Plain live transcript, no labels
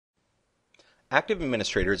Active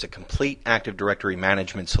Administrator is a complete Active Directory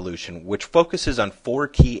management solution which focuses on 4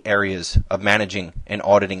 key areas of managing and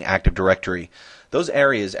auditing Active Directory. Those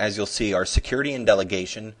areas, as you'll see, are security and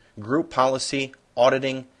delegation, group policy,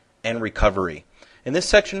 auditing, and recovery. In this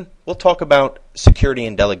section, we'll talk about security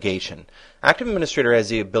and delegation. Active Administrator has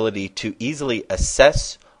the ability to easily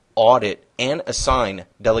assess, audit, and assign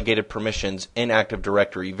delegated permissions in Active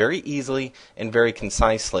Directory very easily and very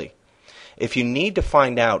concisely. If you need to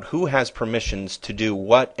find out who has permissions to do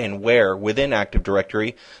what and where within Active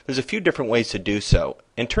Directory, there's a few different ways to do so.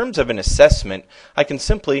 In terms of an assessment, I can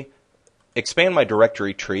simply expand my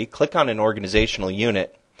directory tree, click on an organizational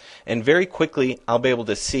unit, and very quickly I'll be able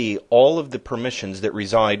to see all of the permissions that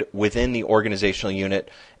reside within the organizational unit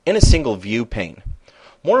in a single view pane.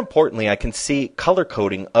 More importantly, I can see color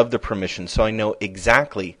coding of the permissions so I know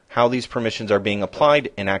exactly how these permissions are being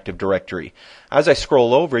applied in Active Directory. As I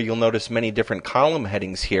scroll over, you'll notice many different column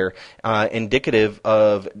headings here indicative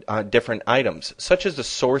of different items, such as the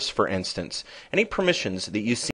source, for instance. Any permissions that you see